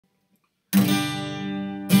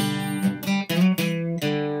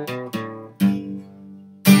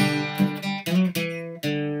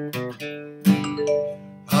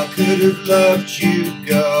loved you,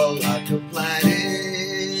 girl, like a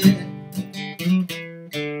planet.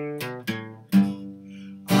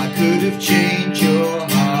 I could have changed your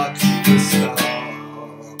heart to a star,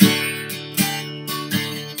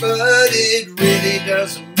 but it really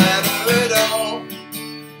doesn't matter at all.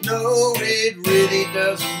 No, it really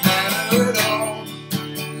doesn't matter at all.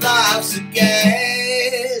 Life's a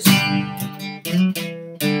gas.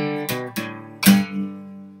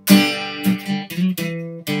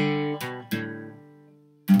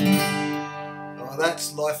 Oh,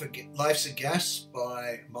 that's Life's a Gas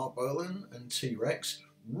by Mark Bolan and T-Rex.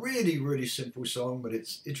 Really, really simple song, but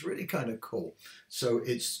it's really kind of cool. So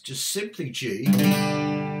it's just simply G,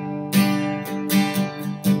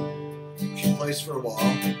 which plays for a while,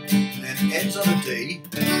 and then ends on a D.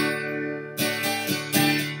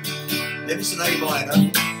 Then it's an A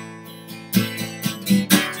minor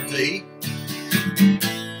to D,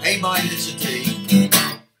 A minor to D.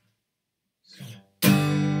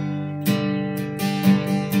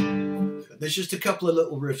 There's just a couple of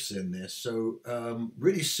little riffs in this, so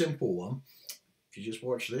really simple one. If you just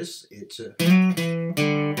watch this, it's a...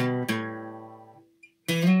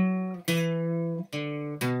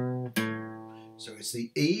 So it's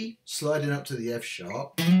the E sliding up to the F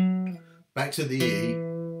sharp, back to the E,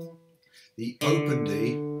 the open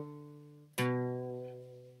D,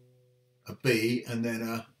 a B, and then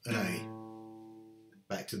an A,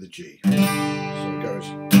 back to the G. So it goes.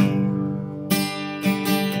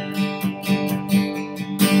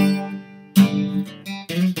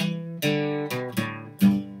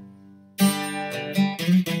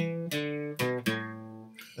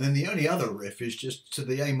 And then the only other riff is just to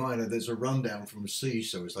the A minor, there's a rundown from C,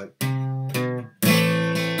 so it's like...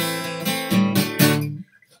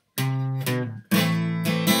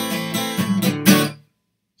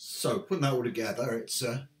 So, putting that all together, it's...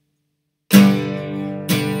 I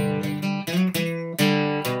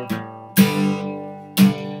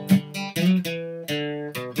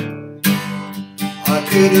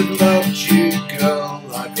could have loved you, girl,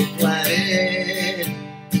 like a planet.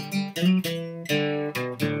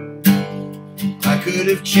 I could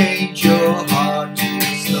have changed your heart to a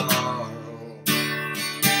star.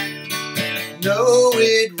 No,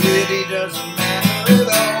 it really doesn't matter at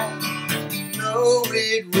all. No,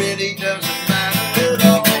 it really doesn't matter at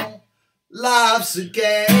all. Life's a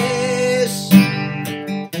game.